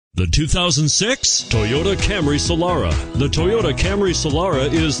The 2006 Toyota Camry Solara. The Toyota Camry Solara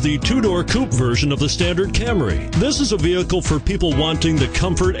is the two-door coupe version of the standard Camry. This is a vehicle for people wanting the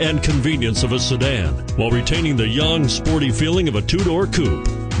comfort and convenience of a sedan, while retaining the young, sporty feeling of a two-door coupe.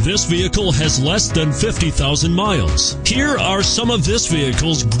 This vehicle has less than 50,000 miles. Here are some of this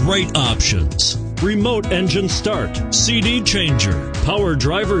vehicle's great options: remote engine start, CD changer, power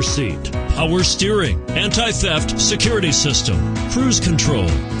driver's seat, power steering, anti-theft security system, cruise control,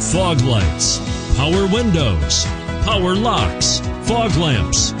 fog lights, power windows, power locks, fog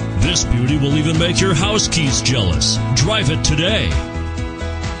lamps. This beauty will even make your house keys jealous. Drive it today.